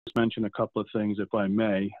mention a couple of things, if I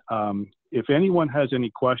may. If anyone has any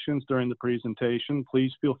questions during the presentation,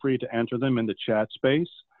 please feel free to enter them in the chat space.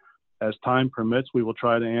 As time permits, we will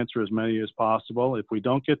try to answer as many as possible. If we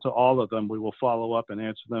don't get to all of them, we will follow up and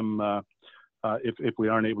answer them if we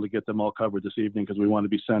aren't able to get them all covered this evening, because we want to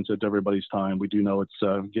be sensitive to everybody's time. We do know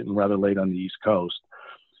it's getting rather late on the East Coast.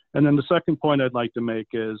 And then the second point I'd like to make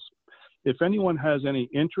is, if anyone has any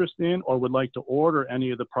interest in or would like to order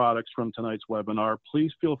any of the products from tonight's webinar,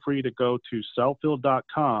 please feel free to go to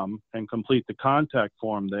cellfield.com and complete the contact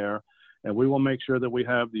form there, and we will make sure that we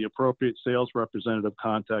have the appropriate sales representative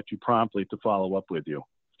contact you promptly to follow up with you.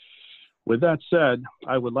 With that said,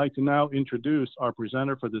 I would like to now introduce our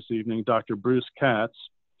presenter for this evening, Dr. Bruce Katz.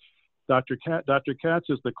 Dr. Katz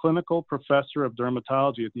is the clinical professor of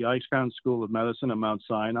dermatology at the Icahn School of Medicine at Mount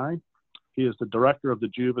Sinai. He is the director of the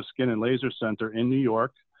JUVA Skin and Laser Center in New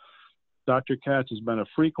York. Dr. Katz has been a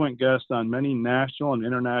frequent guest on many national and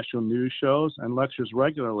international news shows and lectures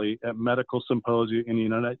regularly at medical symposia in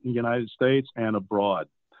the United States and abroad.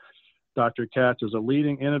 Dr. Katz is a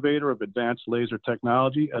leading innovator of advanced laser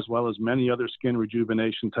technology, as well as many other skin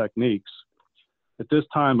rejuvenation techniques. At this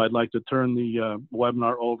time, I'd like to turn the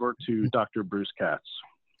webinar over to Dr. Bruce Katz.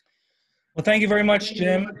 Well, thank you very much,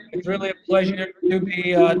 Jim. It's really a pleasure to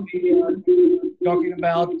be talking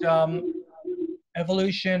about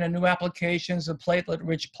evolution and new applications of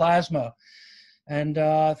platelet-rich plasma. And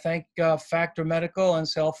thank Factor Medical and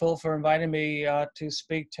Cellfield for inviting me to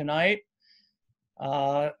speak tonight.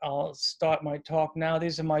 I'll start my talk now.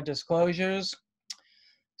 These are my disclosures.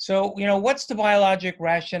 So, what's the biologic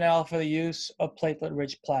rationale for the use of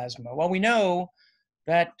platelet-rich plasma? Well, we know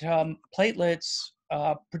that platelets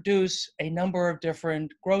produce a number of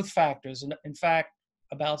different growth factors. In fact,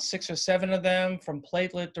 about 6 or 7 of them, from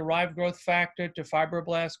platelet-derived growth factor to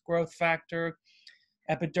fibroblast growth factor,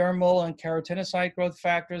 epidermal and keratinocyte growth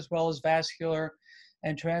factor, as well as vascular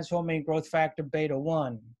and transforming growth factor beta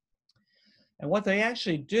 1. And what they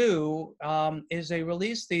actually do is they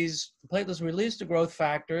release these, platelets release the growth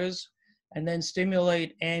factors and then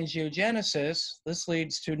stimulate angiogenesis. This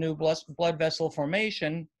leads to new blood vessel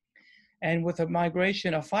formation. And with the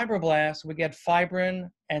migration of fibroblasts, we get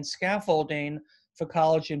fibrin and scaffolding for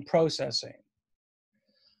collagen processing.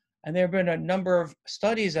 And there have been a number of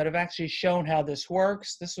studies that have actually shown how this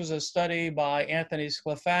works. This was a study by Anthony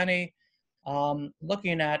Sclafani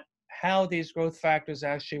looking at how these growth factors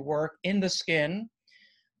actually work in the skin.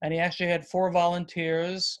 And he actually had 4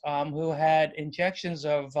 volunteers who had injections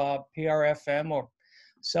of PRFM or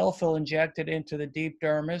Cellfield injected into the deep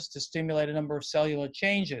dermis to stimulate a number of cellular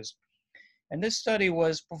changes. And this study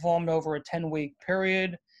was performed over a 10-week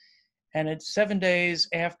period. And at 7 days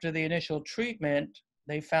after the initial treatment,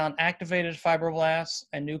 they found activated fibroblasts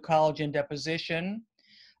and new collagen deposition.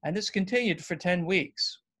 And this continued for 10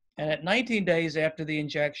 weeks. And at 19 days after the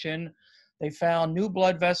injection, they found new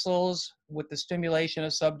blood vessels with the stimulation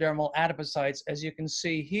of subdermal adipocytes, as you can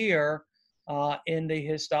see here in the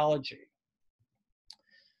histology.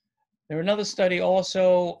 There's another study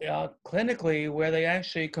also clinically where they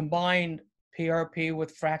actually combined PRP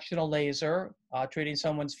with fractional laser, treating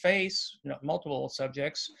someone's face, multiple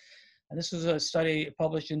subjects. And this was a study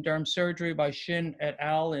published in Derm Surgery by Shin et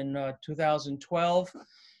al. In 2012.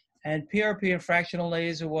 And PRP and fractional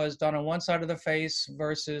laser was done on one side of the face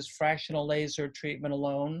versus fractional laser treatment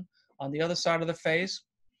alone on the other side of the face.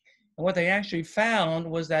 And what they actually found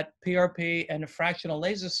was that PRP and the fractional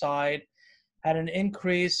laser side had an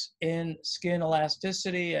increase in skin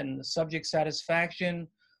elasticity and subject satisfaction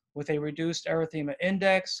with a reduced erythema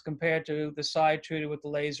index compared to the side treated with the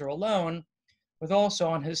laser alone, with also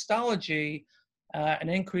on histology, an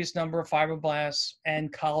increased number of fibroblasts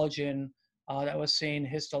and collagen that was seen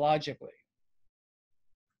histologically.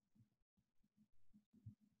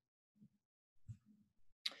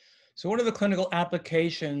 So what are the clinical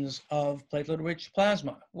applications of platelet-rich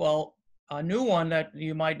plasma? Well, a new one that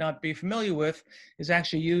you might not be familiar with is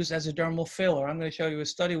actually used as a dermal filler. I'm going to show you a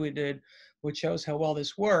study we did which shows how well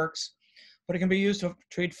this works, but it can be used to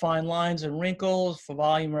treat fine lines and wrinkles, for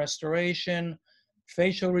volume restoration,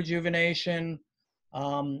 facial rejuvenation,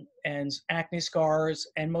 and acne scars,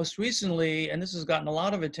 and most recently, and this has gotten a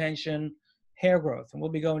lot of attention, hair growth. And we'll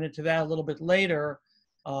be going into that a little bit later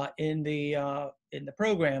in the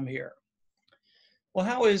program here. Well,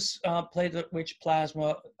 how is platelet-rich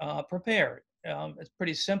plasma prepared? It's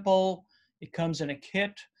pretty simple. It comes in a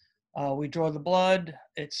kit. We draw the blood.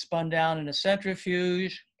 It's spun down in a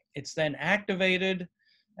centrifuge. It's then activated,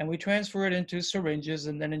 and we transfer it into syringes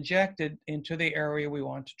and then injected into the area we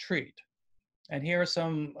want to treat. And here are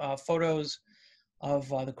some photos of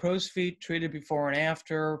the crow's feet treated before and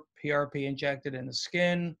after PRP injected in the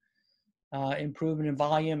skin, improvement in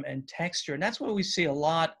volume and texture. And that's where we see a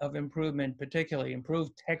lot of improvement, particularly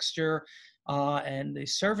improved texture, and the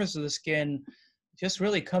surface of the skin just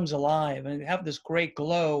really comes alive and have this great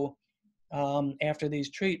glow after these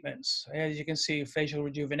treatments. As you can see, facial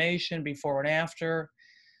rejuvenation before and after.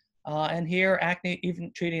 And here, acne,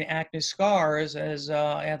 even treating acne scars, as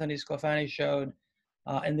Anthony Sclafani showed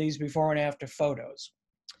in these before and after photos.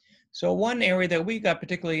 So one area that we got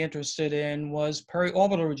particularly interested in was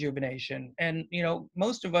periorbital rejuvenation. And, you know,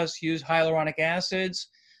 most of us use hyaluronic acids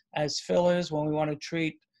as fillers when we want to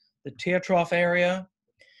treat the tear trough area.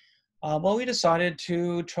 Well, we decided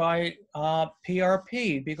to try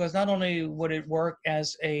PRP because not only would it work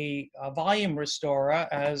as a volume restorer,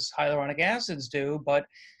 as hyaluronic acids do, but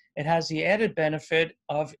it has the added benefit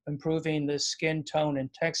of improving the skin tone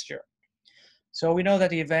and texture. So we know that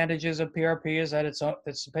the advantages of PRP is that it's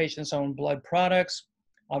the patient's own blood products.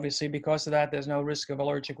 Obviously, because of that, there's no risk of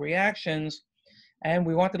allergic reactions. And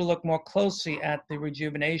we wanted to look more closely at the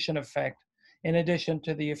rejuvenation effect in addition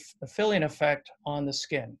to the filling effect on the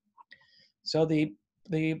skin. So the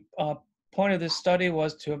point of this study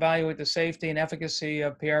was to evaluate the safety and efficacy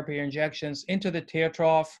of PRP injections into the tear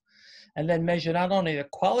trough, and then measure not only the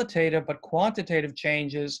qualitative but quantitative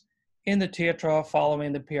changes in the tear trough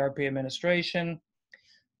following the PRP administration.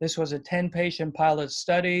 This was a 10-patient pilot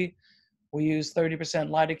study. We used 30%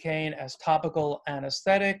 lidocaine as topical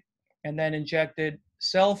anesthetic, and then injected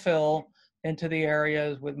cell fill into the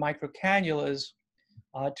areas with microcannulas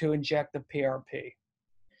to inject the PRP.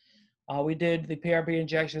 We did the PRP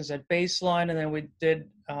injections at baseline, and then we did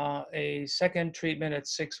a second treatment at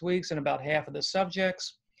 6 weeks in about half of the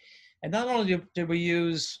subjects. And not only did we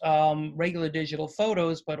use regular digital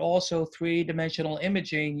photos, but also three-dimensional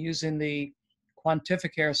imaging using the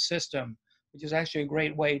Quantificare system, which is actually a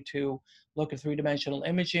great way to look at three-dimensional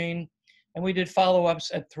imaging. And we did follow-ups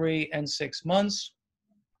at 3 and 6 months.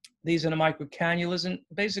 These are the microcannulas, and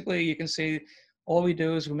basically you can see all we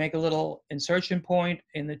do is we make a little insertion point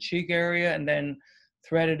in the cheek area and then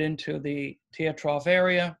thread it into the tear trough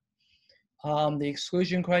area. The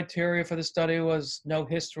exclusion criteria for the study was no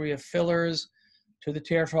history of fillers to the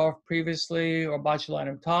tear trough previously or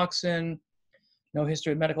botulinum toxin, no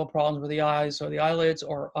history of medical problems with the eyes or the eyelids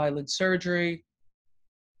or eyelid surgery.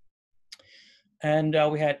 And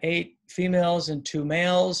we had 8 females and 2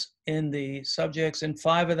 males in the subjects, and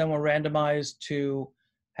 5 of them were randomized to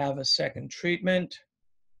have a second treatment.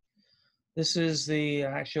 This is the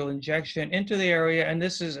actual injection into the area, and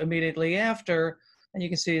this is immediately after. And you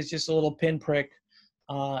can see it's just a little pinprick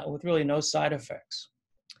with really no side effects.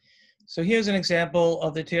 So here's an example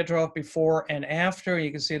of the tear trough before and after.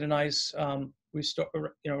 You can see the nice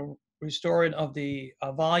restoring of the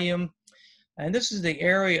volume. And this is the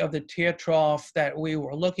area of the tear trough that we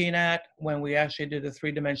were looking at when we actually did the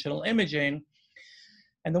three-dimensional imaging.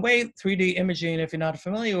 And the way 3D imaging, if you're not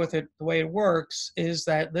familiar with it, the way it works is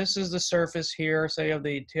that this is the surface here, say, of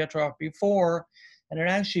the tear trough before, and it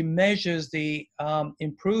actually measures the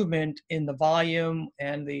improvement in the volume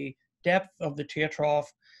and the depth of the tear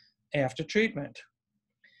trough after treatment.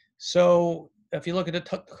 So if you look at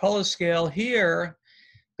the color scale here,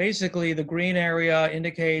 basically the green area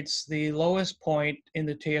indicates the lowest point in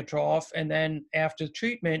the tear trough, and then after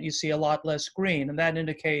treatment, you see a lot less green, and that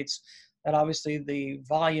indicates that obviously the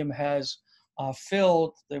volume has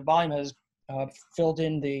filled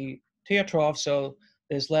in the tear trough, so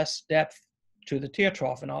there's less depth to the tear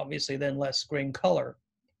trough, and obviously then less green color.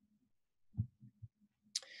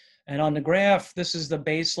 And on the graph, this is the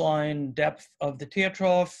baseline depth of the tear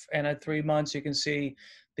trough, and at 3 months you can see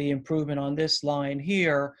the improvement on this line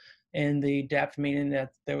here in the depth, meaning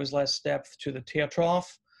that there was less depth to the tear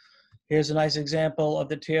trough. Here's a nice example of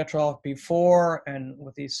the tear trough before, and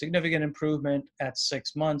with the significant improvement at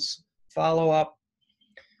 6 months follow-up.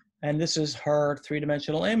 And this is her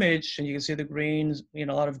three-dimensional image, and you can see the greens, a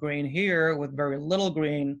lot of green here with very little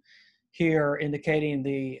green here, indicating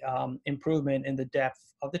the improvement in the depth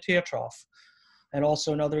of the tear trough. And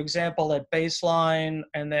also another example at baseline,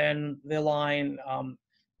 and then the line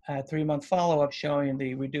at 3-month follow-up showing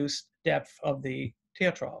the reduced depth of the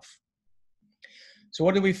tear trough. So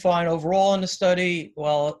what did we find overall in the study?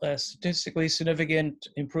 Well, a statistically significant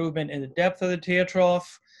improvement in the depth of the tear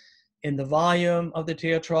trough, in the volume of the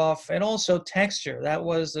tear trough, and also texture. That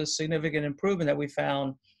was a significant improvement that we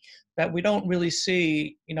found that we don't really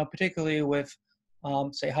see, particularly with,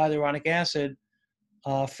 say, hyaluronic acid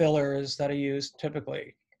fillers that are used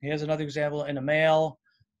typically. Here's another example in a male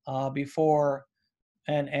before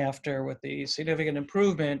and after with the significant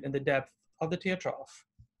improvement in the depth of the tear trough.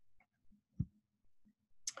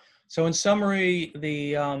 So in summary,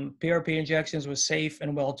 the PRP injections were safe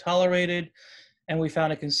and well tolerated, and we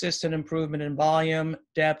found a consistent improvement in volume,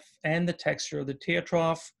 depth, and the texture of the tear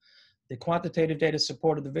trough. The quantitative data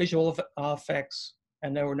supported the visual effects,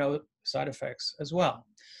 and there were no side effects as well.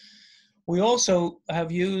 We also have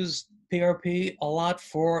used PRP a lot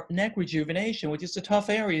for neck rejuvenation, which is a tough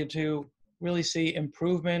area to really see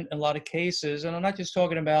improvement in a lot of cases. And I'm not just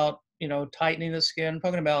talking about, tightening the skin, I'm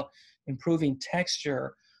talking about improving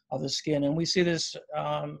texture of the skin. And we see this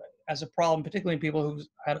as a problem, particularly in people who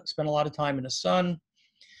had spent a lot of time in the sun.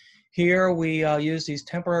 Here we use these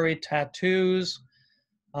temporary tattoos,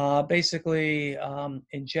 basically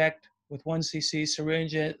inject with 1 cc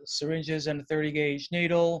syringes and a 30 gauge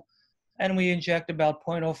needle. And we inject about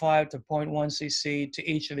 0.05 to 0.1 cc to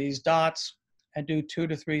each of these dots and do 2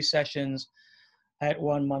 to 3 sessions at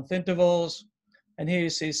 1 month intervals. And here you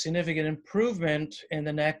see significant improvement in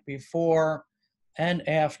the neck before and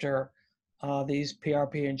after these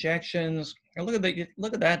PRP injections. And look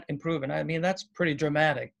at that improvement. I mean, that's pretty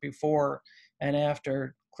dramatic before and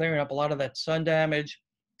after, clearing up a lot of that sun damage,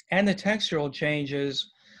 and the textural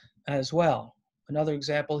changes as well. Another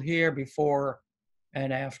example here, before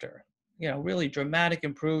and after. Really dramatic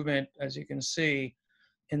improvement, as you can see,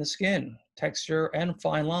 in the skin, texture, and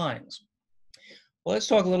fine lines. Well, let's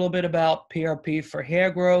talk a little bit about PRP for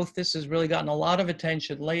hair growth. This has really gotten a lot of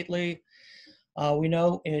attention lately. We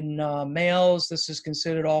know in males, this is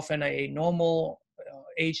considered often a normal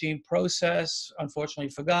aging process, unfortunately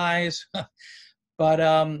for guys. But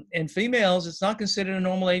in females, it's not considered a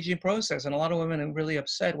normal aging process. And a lot of women are really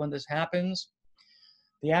upset when this happens.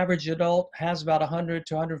 The average adult has about 100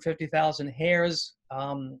 to 150,000 hairs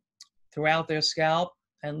throughout their scalp,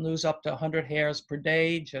 and lose up to 100 hairs per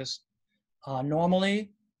day just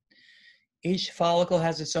normally. Each follicle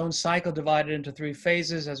has its own cycle divided into 3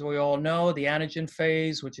 phases, as we all know. The anagen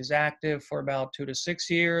phase, which is active for about 2 to 6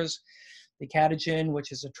 years. The catagen,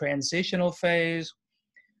 which is a transitional phase.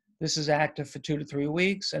 This is active for 2 to 3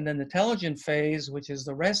 weeks. And then the telogen phase, which is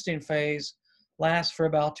the resting phase, lasts for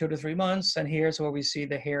about 2 to 3 months. And here's where we see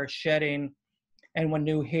the hair shedding and when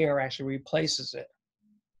new hair actually replaces it.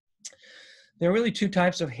 There are really 2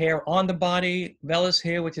 types of hair on the body. Vellus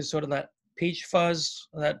hair, which is sort of that peach fuzz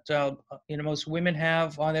that most women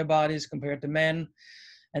have on their bodies compared to men.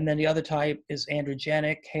 And then the other type is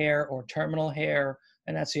androgenic hair or terminal hair,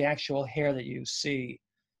 and that's the actual hair that you see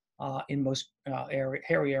in most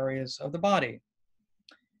hairy areas of the body.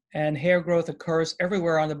 And hair growth occurs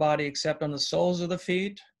everywhere on the body except on the soles of the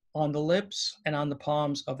feet, on the lips, and on the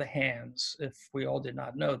palms of the hands, if we all did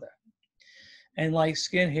not know that. And like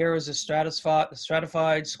skin, hair is a stratified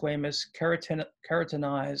squamous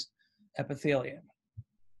keratinized epithelium.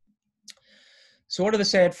 So what are the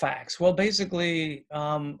sad facts? Well, basically,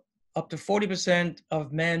 up to 40%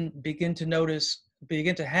 of men begin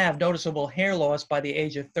to have noticeable hair loss by the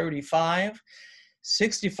age of 35.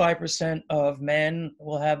 65% of men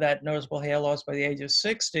will have that noticeable hair loss by the age of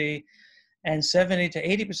 60, and 70 to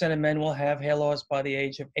 80% of men will have hair loss by the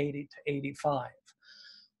age of 80 to 85.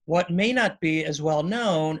 What may not be as well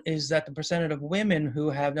known is that the percentage of women who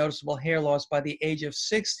have noticeable hair loss by the age of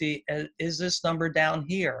 60 is this number down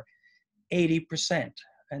here, 80%.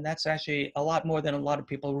 And that's actually a lot more than a lot of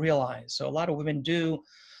people realize. So a lot of women do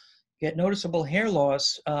get noticeable hair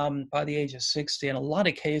loss by the age of 60 in a lot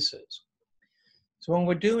of cases. So when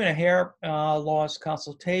we're doing a hair loss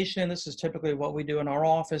consultation, this is typically what we do in our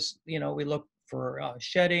office. We look for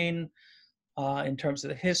shedding in terms of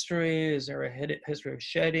the history. Is there a history of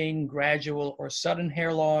shedding, gradual or sudden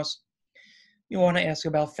hair loss? You want to ask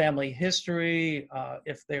about family history,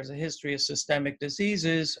 if there's a history of systemic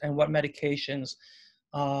diseases, and what medications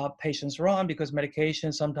patients are on, because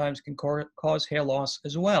medications sometimes can cause hair loss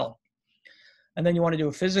as well. And then you want to do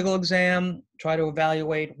a physical exam, try to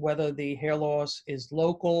evaluate whether the hair loss is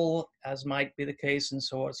local, as might be the case in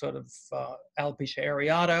sort of alopecia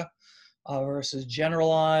areata, versus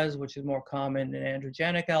generalized, which is more common in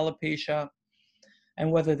androgenic alopecia, and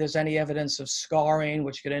whether there's any evidence of scarring,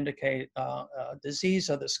 which could indicate disease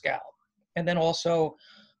of the scalp. And then also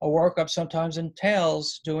a workup sometimes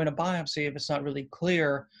entails doing a biopsy if it's not really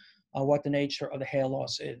clear what the nature of the hair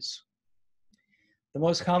loss is. The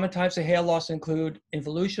most common types of hair loss include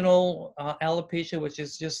involutional alopecia, which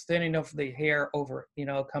is just thinning of the hair over,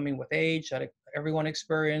 coming with age that everyone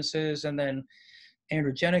experiences, and then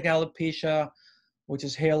androgenic alopecia, which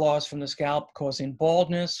is hair loss from the scalp causing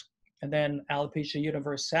baldness, and then alopecia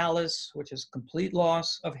universalis, which is complete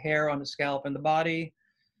loss of hair on the scalp and the body,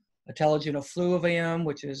 telogen effluvium,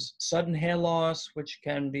 which is sudden hair loss, which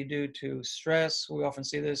can be due to stress. We often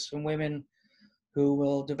see this in women who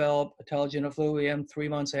will develop atelogen effluvium 3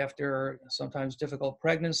 months after sometimes difficult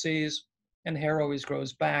pregnancies, and hair always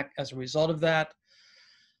grows back as a result of that.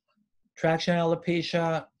 Traction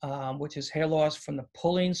alopecia, which is hair loss from the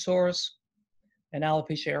pulling source, and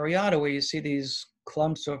alopecia areata, where you see these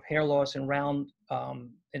clumps of hair loss in round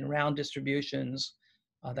distributions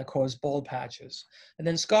that cause bald patches. And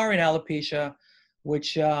then scarring alopecia,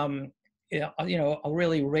 which are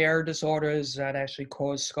really rare disorders that actually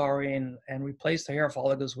cause scarring and replace the hair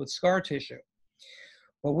follicles with scar tissue.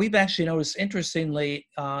 What we've actually noticed, interestingly,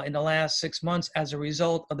 in the last 6 months as a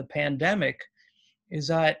result of the pandemic, is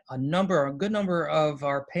that a good number of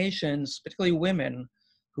our patients, particularly women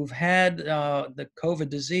who've had the COVID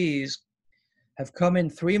disease, have come in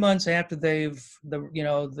 3 months after the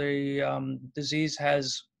disease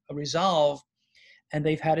has resolved, and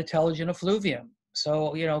they've had atelogen effluvium.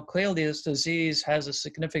 So, clearly this disease has a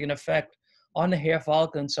significant effect on the hair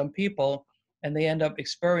follicle in some people, and they end up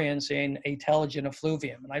experiencing atelogen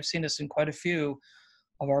effluvium. And I've seen this in quite a few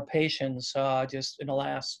of our patients just in the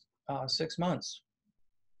last 6 months.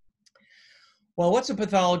 Well, what's the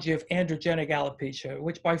pathology of androgenic alopecia,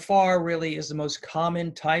 which by far really is the most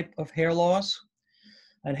common type of hair loss?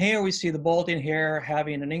 And here we see the balding hair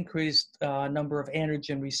having an increased number of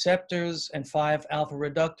androgen receptors and 5-alpha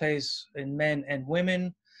reductase in men and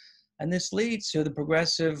women. And this leads to the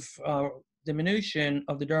progressive diminution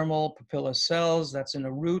of the dermal papilla cells that's in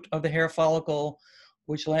the root of the hair follicle,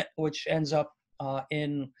 which ends up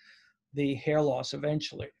in the hair loss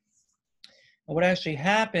eventually. And what actually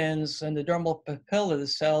happens in the dermal papilla, the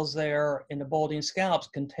cells there in the balding scalps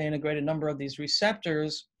contain a greater number of these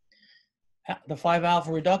receptors. The 5-alpha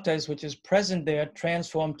reductase, which is present there,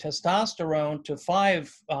 transform testosterone to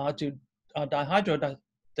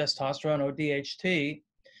dihydrotestosterone, or DHT,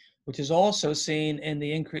 which is also seen in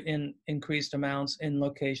the increased amounts in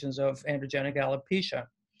locations of androgenic alopecia.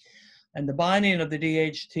 And the binding of the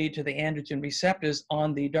DHT to the androgen receptors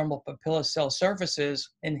on the dermal papilla cell surfaces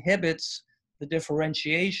inhibits the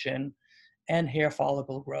differentiation and hair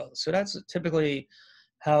follicle growth. So that's typically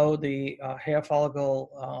how the hair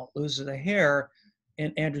follicle loses the hair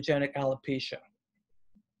in androgenic alopecia.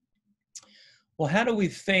 Well, how do we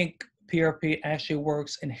think PRP actually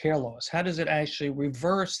works in hair loss? How does it actually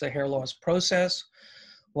reverse the hair loss process?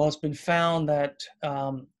 Well, it's been found that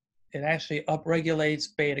it actually upregulates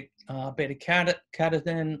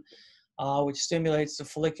beta-catenin, which stimulates the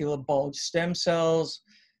follicular bulge stem cells.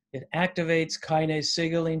 It activates kinase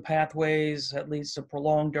signaling pathways that leads to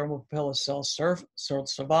prolonged dermal papilla cell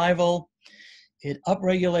survival. It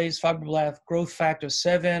upregulates fibroblast growth factor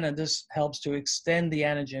 7, and this helps to extend the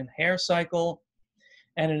anagen hair cycle.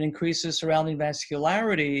 And it increases surrounding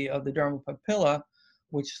vascularity of the dermal papilla,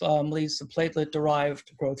 which leads to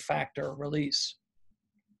platelet-derived growth factor release.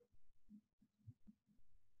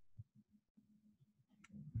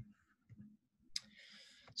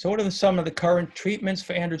 So what are some of the current treatments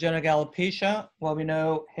for androgenic alopecia? Well, we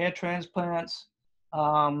know hair transplants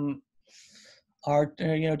are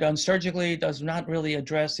done surgically, does not really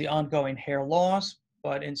address the ongoing hair loss,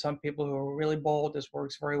 but in some people who are really bald, this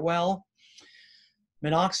works very well.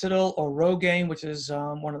 Minoxidil or Rogaine, which is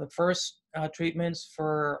one of the first treatments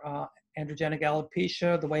for androgenic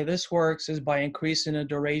alopecia. The way this works is by increasing the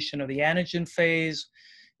duration of the anagen phase,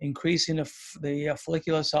 increasing the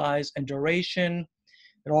follicular size and duration.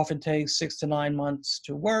 It often takes 6 to 9 months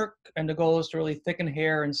to work, and the goal is to really thicken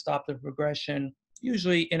hair and stop the progression,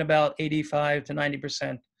 usually in about 85 to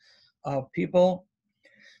 90% of people.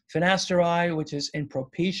 Finasteride, which is in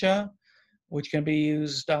Propecia, which can be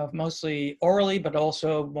used mostly orally, but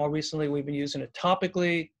also more recently we've been using it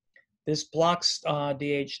topically. This blocks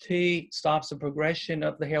DHT, stops the progression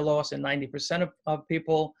of the hair loss in 90% of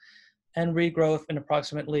people, and regrowth in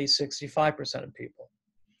approximately 65% of people.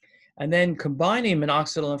 And then combining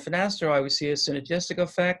minoxidil and finasteride, we see a synergistic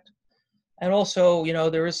effect. And also,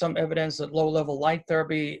 there is some evidence that low-level light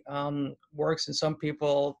therapy works in some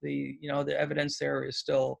people. The evidence there is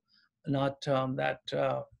still not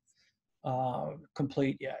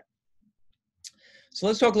complete yet. So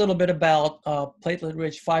let's talk a little bit about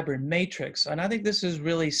platelet-rich fibrin matrix. And I think this is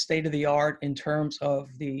really state-of-the-art in terms of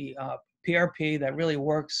the PRP that really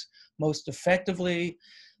works most effectively.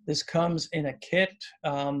 This comes in a kit.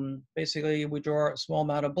 Basically, we draw a small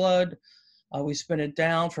amount of blood. We spin it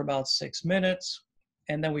down for about 6 minutes,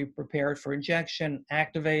 and then we prepare it for injection,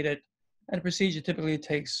 activate it. And the procedure typically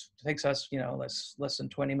takes us, less than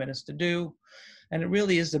 20 minutes to do. And it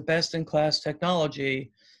really is the best-in-class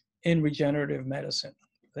technology in regenerative medicine.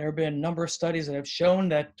 There have been a number of studies that have shown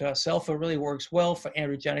that SELFA really works well for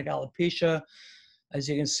androgenic alopecia. As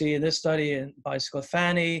you can see in this study by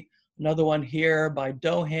Sclafani, Another one here by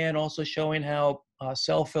Dohan, also showing how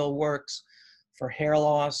cell fill works for hair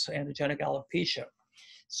loss, androgenic alopecia.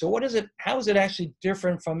 So what is it, how is it actually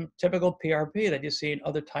different from typical PRP that you see in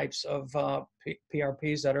other types of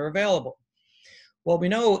PRPs that are available? Well, we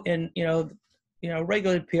know in,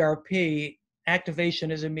 regular PRP, activation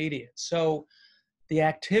is immediate. So the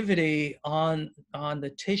activity on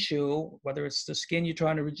the tissue, whether it's the skin you're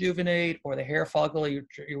trying to rejuvenate or the hair follicle you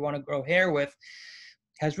want to grow hair with,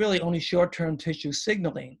 has really only short-term tissue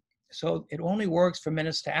signaling. So it only works for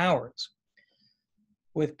minutes to hours.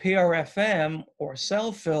 With PRFM or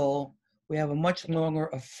cell fill, we have a much longer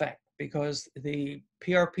effect because the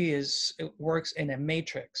PRP it works in a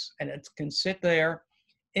matrix, and it can sit there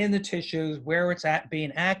in the tissues where it's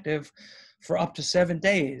being active for up to 7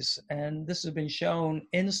 days. And this has been shown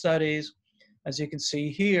in studies, as you can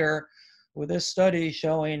see here, with this study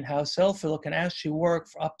showing how cell fill can actually work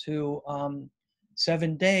for up to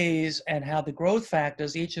 7 days, and how the growth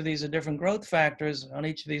factors, each of these are different growth factors on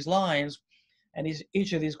each of these lines, and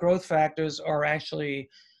each of these growth factors are actually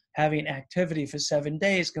having activity for 7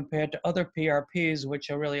 days compared to other PRPs, which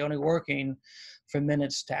are really only working for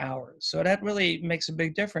minutes to hours. So that really makes a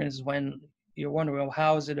big difference when you're wondering, well,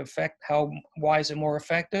 how is it why is it more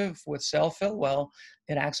effective with cell fill? Well,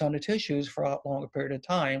 it acts on the tissues for a longer period of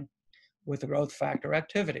time with the growth factor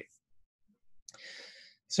activity.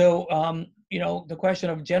 So, the question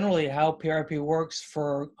of generally how PRP works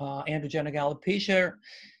for androgenic alopecia,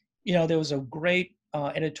 there was a great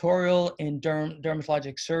editorial in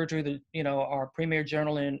dermatologic surgery, our premier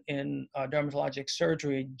journal in dermatologic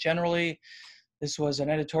surgery generally. This was an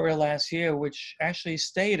editorial last year which actually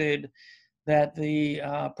stated that the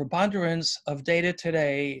preponderance of data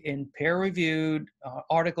today in peer-reviewed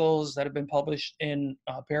articles that have been published in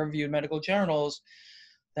peer-reviewed medical journals,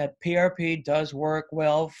 that PRP does work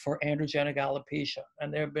well for androgenic alopecia.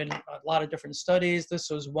 And there have been a lot of different studies. This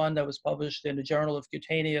was one that was published in the Journal of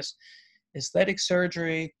Cutaneous Aesthetic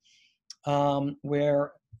Surgery,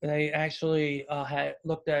 where they actually had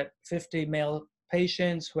looked at 50 male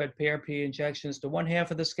patients who had PRP injections to one half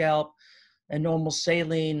of the scalp and normal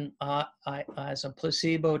saline as a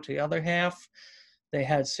placebo to the other half. They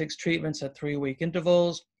had 6 treatments at 3-week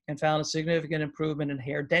intervals and found a significant improvement in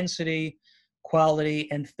hair density, quality,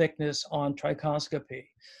 and thickness on trichoscopy.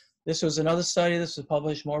 This was another study. This was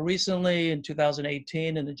published more recently in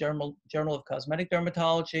 2018 in the Journal of Cosmetic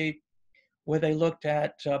Dermatology, where they looked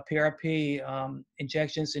at PRP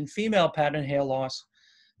injections in female pattern hair loss.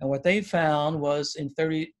 And what they found was in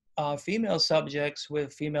 30 female subjects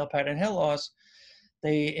with female pattern hair loss,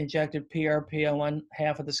 they injected PRP on one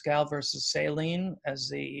half of the scalp versus saline as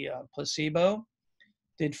the placebo,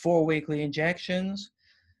 did 4 weekly injections,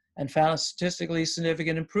 and found a statistically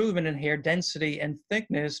significant improvement in hair density and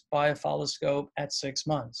thickness by a folliscope at 6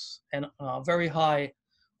 months, and very high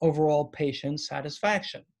overall patient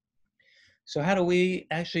satisfaction. So how do we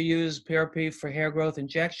actually use PRP for hair growth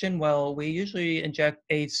injection? Well, we usually inject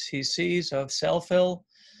 8 cc's of cell fill.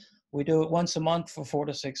 We do it once a month for 4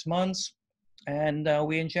 to 6 months. And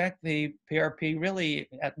we inject the PRP really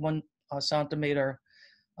at 1 centimeter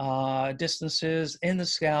distances in the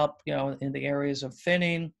scalp, in the areas of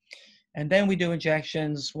thinning. And then we do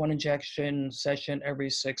injections, 1 injection session every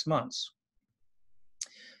 6 months.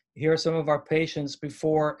 Here are some of our patients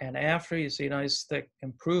before and after. You see a nice thick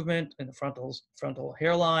improvement in the frontal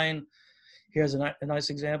hairline. Here's a nice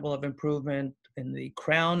example of improvement in the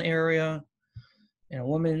crown area, in a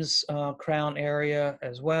woman's crown area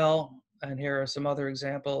as well. And here are some other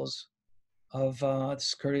examples of, this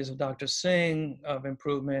is courtesy of Dr. Singh, of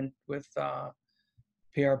improvement with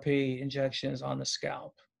PRP injections on the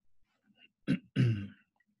scalp.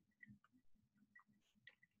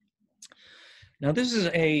 Now, this is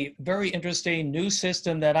a very interesting new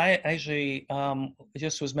system that I actually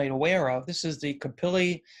just was made aware of. This is the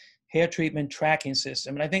capillary hair treatment tracking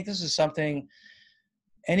system. And I think this is something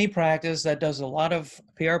any practice that does a lot of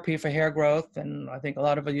PRP for hair growth, and I think a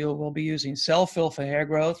lot of you will be using cell fill for hair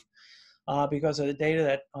growth because of the data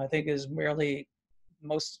that I think is merely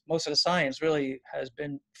most of the science really has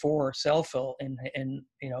been for cell fill in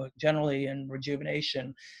generally in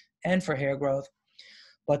rejuvenation and for hair growth.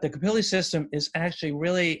 But the capillary system is actually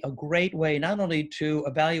really a great way not only to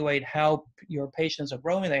evaluate how your patients are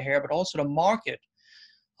growing their hair, but also to market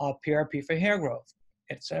PRP for hair growth.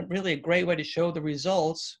 It's really a great way to show the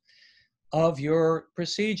results of your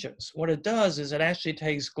procedures. What it does is it actually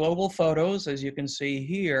takes global photos, as you can see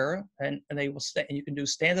here, and they will you can do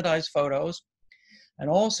standardized photos and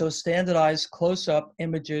also standardized close-up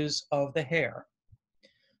images of the hair.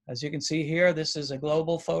 As you can see here, this is a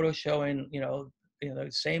global photo showing,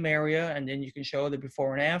 same area, and then you can show the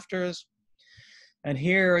before and afters. And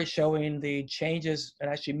here is showing the changes. It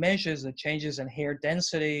actually measures the changes in hair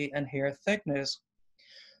density and hair thickness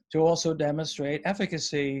to also demonstrate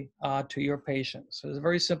efficacy to your patients. So it's a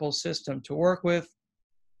very simple system to work with.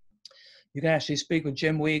 You can actually speak with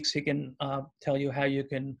Jim Weeks. He can tell you how you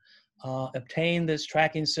can obtain this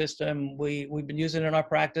tracking system. We've been using it in our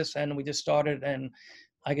practice, and we just started, and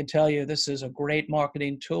I can tell you this is a great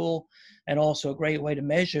marketing tool and also a great way to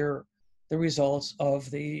measure the results of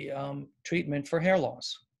the treatment for hair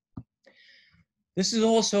loss. This is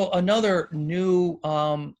also another new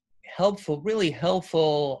really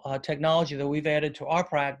helpful technology that we've added to our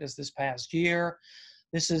practice this past year.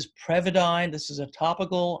 This is Previdine. This is a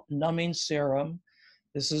topical numbing serum.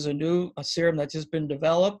 This is a serum that's just been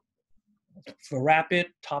developed for rapid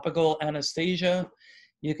topical anesthesia.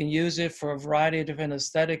 You can use it for a variety of different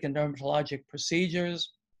aesthetic and dermatologic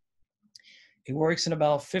procedures. It works in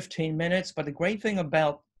about 15 minutes, but the great thing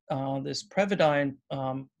about this Previdine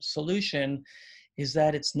solution is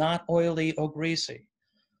that it's not oily or greasy.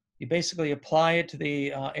 You basically apply it to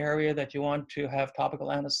the area that you want to have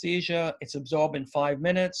topical anesthesia. It's absorbed in 5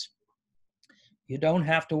 minutes. You don't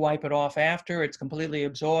have to wipe it off after. It's completely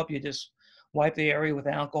absorbed. You just wipe the area with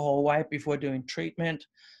alcohol wipe before doing treatment,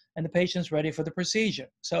 and the patient's ready for the procedure.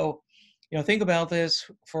 So, think about this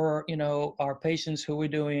for, our patients who we're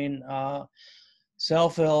doing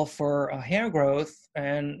self-fill for hair growth,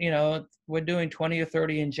 and, we're doing 20 or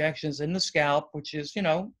 30 injections in the scalp, which is,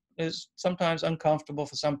 is sometimes uncomfortable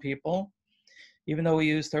for some people. Even though we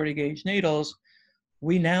use 30 gauge needles,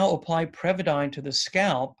 we now apply Previdine to the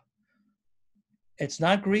scalp. It's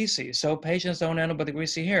not greasy, so patients don't end up with a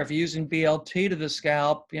greasy hair. If you're using BLT to the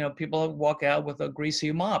scalp, people walk out with a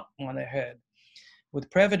greasy mop on their head. With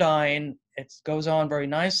Previdine, it goes on very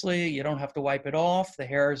nicely. You don't have to wipe it off. The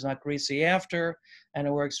hair is not greasy after, and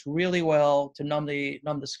it works really well to numb the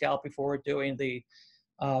scalp before we're doing the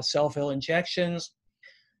self-fill injections.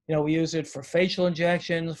 We use it for facial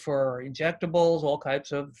injections, for injectables, all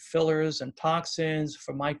types of fillers and toxins,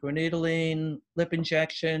 for microneedling, lip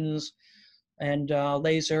injections, and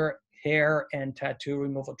laser, hair, and tattoo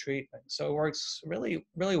removal treatment. So it works really,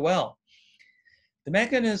 really well. The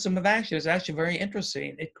mechanism of action is actually very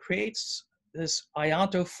interesting. It creates this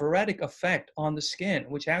iontophoretic effect on the skin,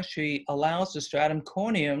 which actually allows the stratum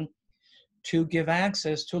corneum to give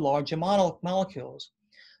access to larger molecules.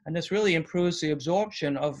 And this really improves the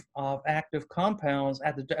absorption of active compounds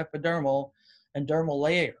at the epidermal and dermal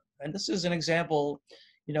layer. And this is an example,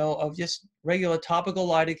 of just regular topical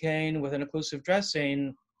lidocaine with an occlusive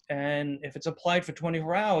dressing. And if it's applied for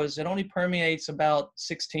 24 hours, it only permeates about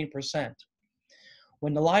 16%.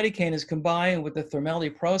 When the lidocaine is combined with the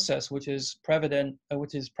Thermelli process, which is present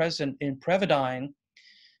in Previdine,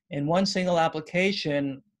 in one single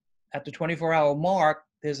application at the 24-hour mark,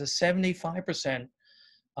 there's a 75%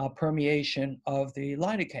 permeation of the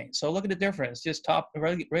lidocaine. So look at the difference. Just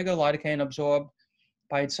regular lidocaine absorbed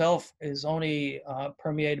by itself is only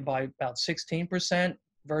permeated by about 16%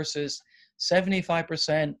 versus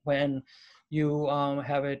 75% when you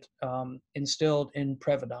have it instilled in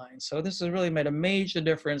Previdine. So this has really made a major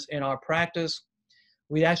difference in our practice.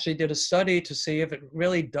 We actually did a study to see if it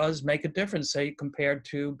really does make a difference, say, compared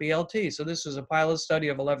to BLT. So this was a pilot study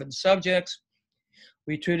of 11 subjects.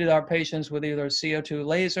 We treated our patients with either CO2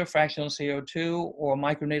 laser, fractional CO2, or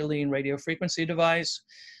microneedling radiofrequency device.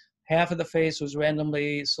 Half of the face was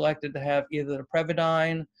randomly selected to have either the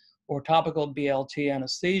Previdine or topical BLT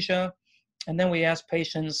anesthesia. And then we asked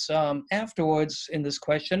patients afterwards in this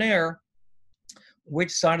questionnaire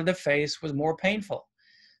which side of the face was more painful.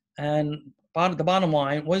 And the bottom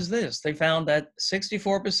line was this. They found that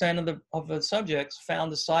 64% of the subjects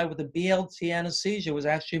found the side with the BLT anesthesia was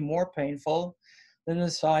actually more painful than the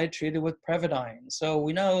side treated with Previdine. So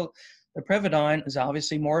we know the Previdine is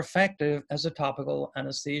obviously more effective as a topical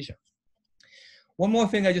anesthesia. One more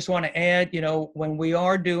thing I just want to add, when we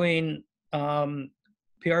are doing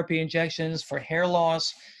PRP injections for hair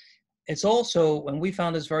loss, it's also, and we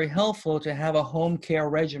found it's very helpful to have a home care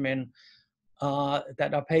regimen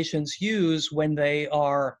that our patients use when they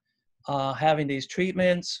are having these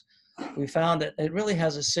treatments. We found that it really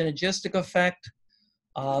has a synergistic effect.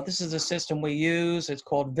 This is the system we use. It's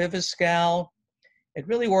called Viviscal. It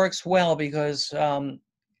really works well because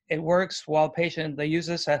it works while they use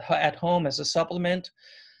this at home as a supplement.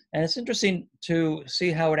 And it's interesting to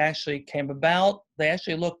see how it actually came about. They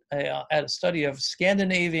actually looked at a study of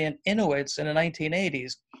Scandinavian Inuits in the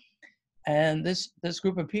 1980s. And this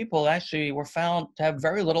group of people actually were found to have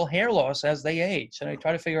very little hair loss as they age. And they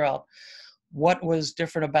try to figure out what was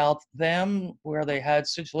different about them, where they had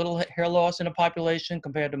such little hair loss in the population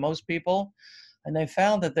compared to most people. And they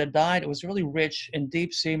found that their diet was really rich in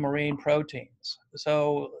deep sea marine proteins.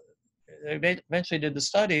 So they eventually did the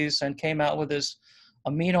studies and came out with this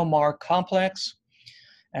amino mark complex.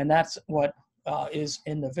 And that's what is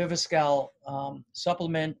in the Viviscal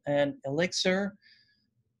supplement and elixir.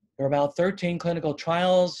 There are about 13 clinical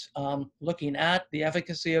trials looking at the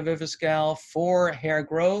efficacy of Viviscal for hair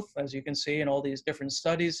growth, as you can see in all these different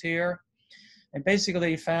studies here. And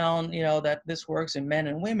basically found, that this works in men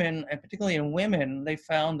and women, and particularly in women, they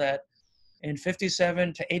found that in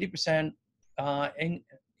 57 to 80%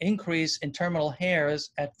 increase in terminal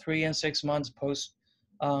hairs at 3 and 6 months post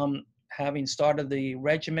having started the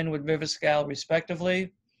regimen with Viviscal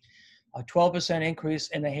respectively, a 12% increase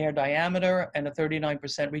in the hair diameter, and a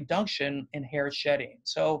 39% reduction in hair shedding.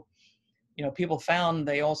 So, people found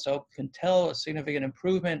they also can tell a significant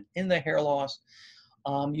improvement in the hair loss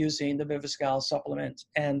using the Viviscal supplement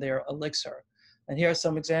and their elixir. And here are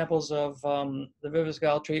some examples of the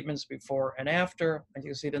Viviscal treatments before and after. And you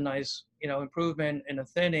can see the nice, improvement in the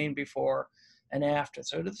thinning before and after.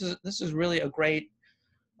 So this is really a great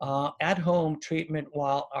at-home treatment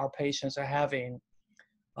while our patients are having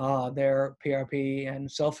their PRP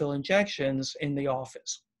and self-fill injections in the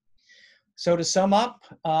office. So to sum up,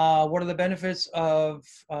 what are the benefits of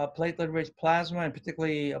platelet-rich plasma, and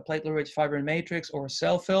particularly a platelet-rich fibrin matrix or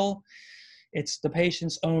self-fill? It's the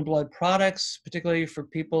patient's own blood products, particularly for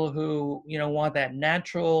people who want that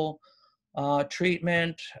natural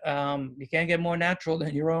treatment. You can't get more natural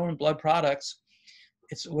than your own blood products,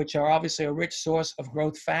 which are obviously a rich source of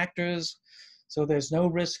growth factors. So there's no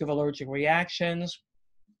risk of allergic reactions.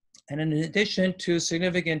 And in addition to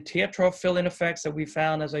significant tear trough filling effects that we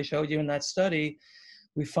found, as I showed you in that study,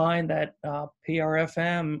 we find that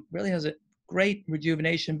PRFM really has a great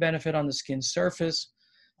rejuvenation benefit on the skin surface,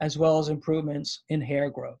 as well as improvements in hair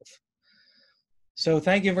growth. So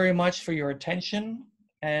thank you very much for your attention.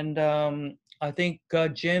 And I think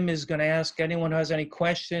Jim is going to ask anyone who has any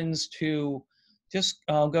questions to just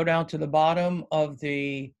go down to the bottom of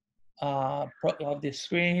the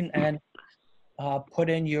screen and put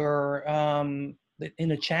in your in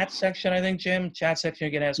the chat section, I think, Jim. Chat section,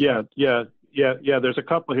 you can ask. Yeah. There's a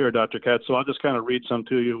couple here, Dr. Katz. So I'll just kind of read some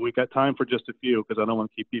to you. We got time for just a few because I don't want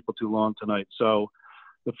to keep people too long tonight. So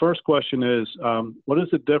the first question is, what is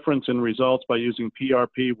the difference in results by using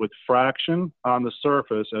PRP with fraction on the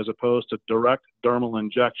surface as opposed to direct dermal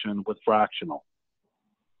injection with fractional?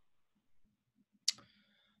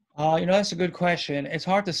 That's a good question. It's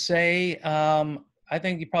hard to say. I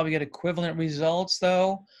think you probably get equivalent results,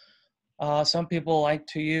 though. Some people like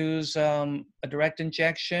to use a direct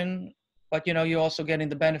injection, but you're also getting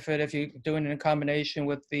the benefit if you're doing it in combination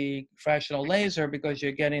with the fractional laser, because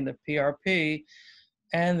you're getting the PRP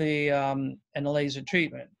and the laser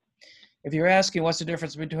treatment. If you're asking what's the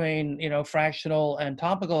difference between fractional and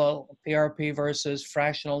topical PRP versus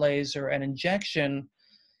fractional laser and injection,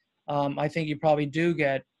 I think you probably do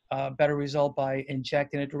get a better result by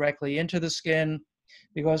injecting it directly into the skin,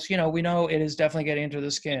 because we know it is definitely getting into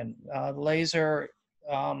the skin. The laser,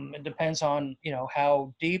 it depends on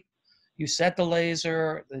how deep you set the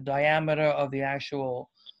laser, the diameter of the actual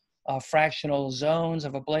fractional zones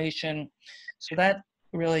of ablation. So that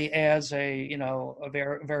really adds a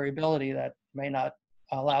variability that may not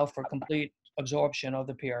allow for complete absorption of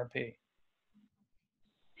the PRP.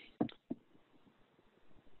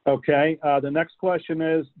 Okay. The next question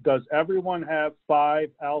is, does everyone have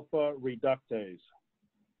 5-alpha reductase?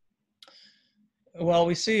 Well,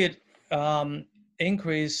 we see it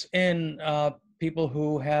increase in people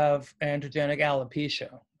who have androgenic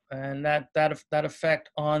alopecia, and that effect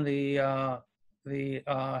on the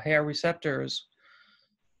hair receptors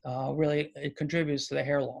really it contributes to the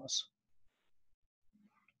hair loss.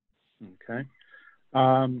 Okay.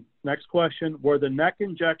 Next question: were the neck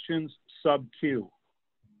injections sub-Q?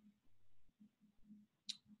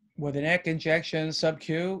 With the neck injection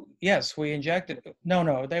sub-Q, yes, we injected.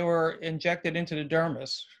 No, they were injected into the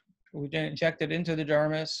dermis. We injected into the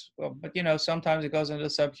dermis, but sometimes it goes into the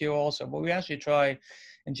sub-Q also. But we actually try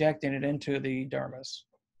injecting it into the dermis.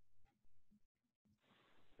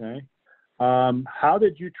 Okay. How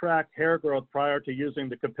did you track hair growth prior to using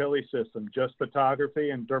the capillary system? Just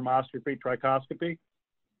photography and dermoscopy, trichoscopy?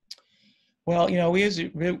 Well,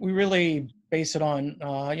 we really base it on,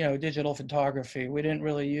 digital photography. We didn't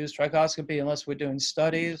really use trichoscopy unless we're doing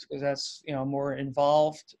studies, because that's, more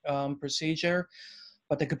involved procedure.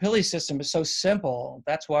 But the capillary system is so simple.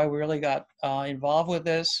 That's why we really got involved with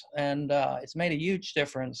this. And it's made a huge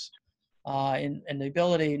difference in the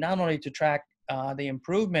ability not only to track the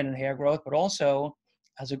improvement in hair growth, but also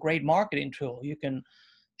as a great marketing tool. You can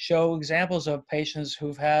show examples of patients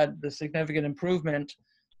who've had the significant improvement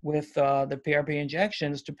with the PRP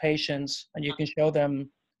injections to patients, and you can show them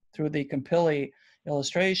through the Campilli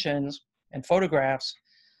illustrations and photographs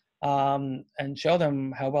and show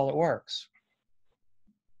them how well it works.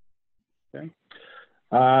 Okay.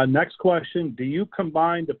 Next question, do you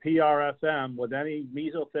combine the PRFM with any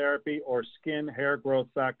mesotherapy or skin hair growth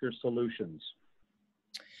factor solutions?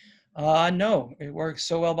 No, it works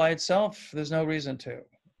so well by itself, there's no reason to.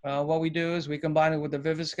 What we do is we combine it with the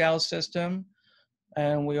Viviscal system,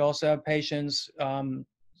 and we also have patients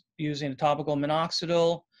using topical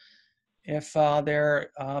minoxidil. If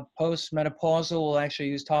they're post-menopausal, we'll actually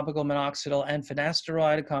use topical minoxidil and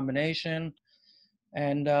finasteride, a combination.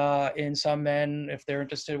 And in some men, if they're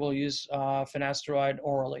interested, we'll use finasteride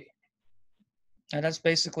orally. And that's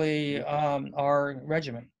basically our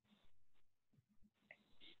regimen.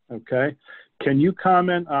 Okay. Can you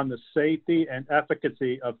comment on the safety and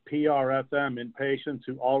efficacy of PRFM in patients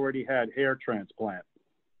who already had hair transplant?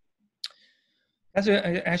 That's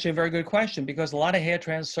actually a very good question, because a lot of hair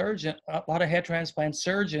transplant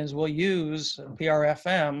surgeons will use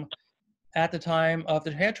PRFM at the time of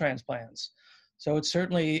the hair transplants. So it's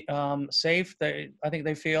certainly safe. I think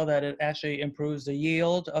they feel that it actually improves the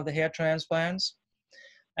yield of the hair transplants.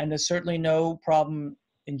 And there's certainly no problem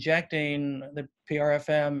injecting the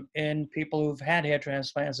PRFM in people who've had hair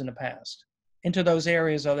transplants in the past, into those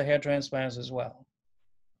areas of the hair transplants as well.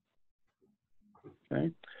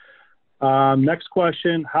 Okay. Next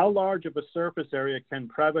question, how large of a surface area can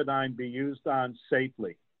Previdine be used on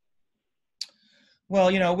safely?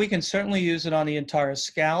 Well, we can certainly use it on the entire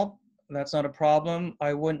scalp. That's not a problem.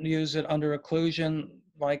 I wouldn't use it under occlusion,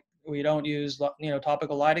 like we don't use,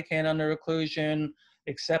 topical lidocaine under occlusion,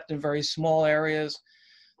 except in very small areas.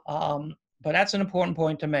 But that's an important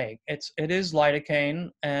point to make. It is lidocaine,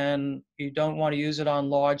 and you don't want to use it on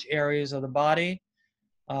large areas of the body.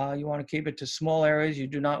 You want to keep it to small areas. You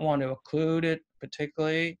do not want to occlude it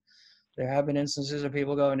particularly. There have been instances of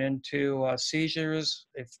people going into seizures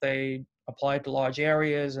if they apply it to large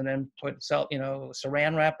areas and then put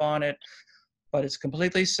saran wrap on it. But it's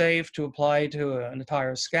completely safe to apply to an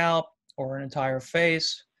entire scalp or an entire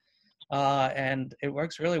face, and it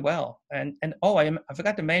works really well. And I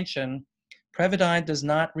forgot to mention, Previdine does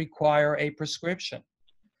not require a prescription.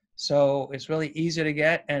 So it's really easy to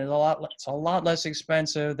get, and it's a lot less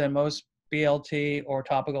expensive than most BLT or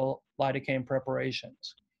topical lidocaine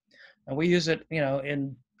preparations. And we use it,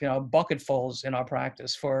 in bucketfuls in our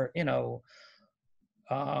practice for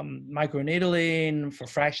microneedling, for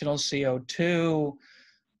fractional CO2,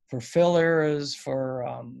 for fillers,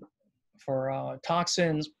 for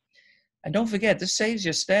toxins. And don't forget, this saves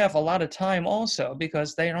your staff a lot of time also,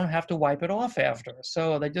 because they don't have to wipe it off after.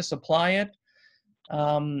 So they just apply it.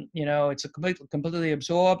 It's completely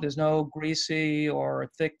absorbed. There's no greasy or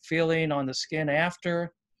thick feeling on the skin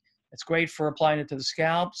after. It's great for applying it to the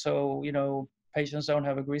scalp. So, patients don't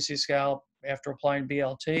have a greasy scalp after applying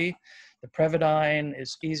BLT. The Previdine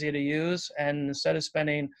is easy to use. And instead of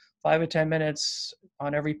spending 5 or 10 minutes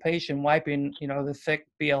on every patient wiping, the thick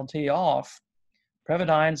BLT off,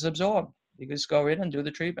 Previdine is absorbed. You just go in and do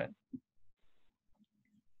the treatment.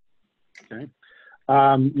 Okay.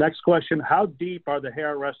 Next question, how deep are the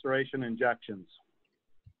hair restoration injections?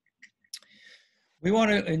 We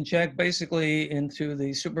want to inject basically into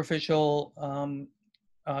the superficial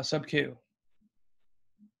sub-Q.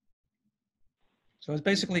 So it's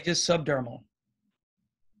basically just subdermal.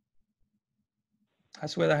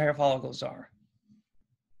 That's where the hair follicles are.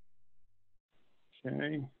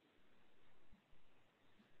 Okay.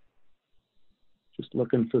 Just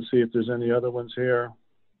looking to see if there's any other ones here.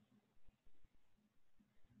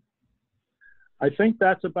 I think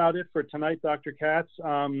that's about it for tonight, Dr. Katz.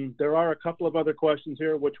 There are a couple of other questions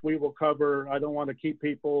here, which we will cover. I don't want to keep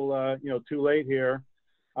people, too late here.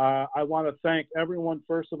 I want to thank everyone,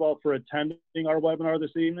 first of all, for attending our webinar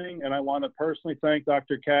this evening. And I want to personally thank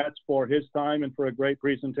Dr. Katz for his time and for a great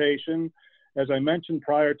presentation. As I mentioned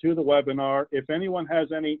prior to the webinar, if anyone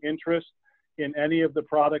has any interest in any of the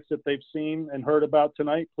products that they've seen and heard about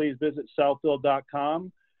tonight, please visit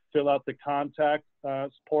cellfill.com. Fill out the contact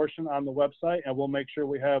portion on the website, and we'll make sure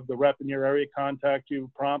we have the rep in your area contact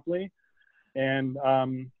you promptly. And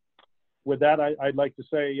with that, I'd like to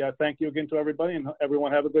say thank you again to everybody, and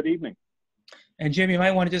everyone have a good evening. And Jim, you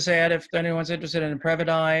might want to just add, if anyone's interested in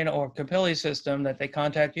Previdine or Campilli system, that they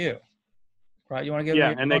contact you. right? You want to give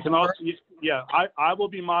Yeah, me and they can also, yeah, I will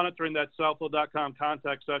be monitoring that cellflow.com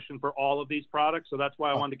contact session for all of these products. So that's why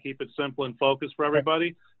I wanted to keep it simple and focused for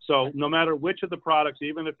everybody. So no matter which of the products,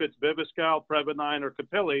 even if it's Viviscal, Prevenine, or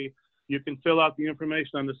Capilli, you can fill out the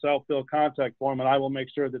information on the self-fill contact form, and I will make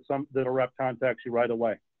sure that a rep contacts you right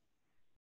away.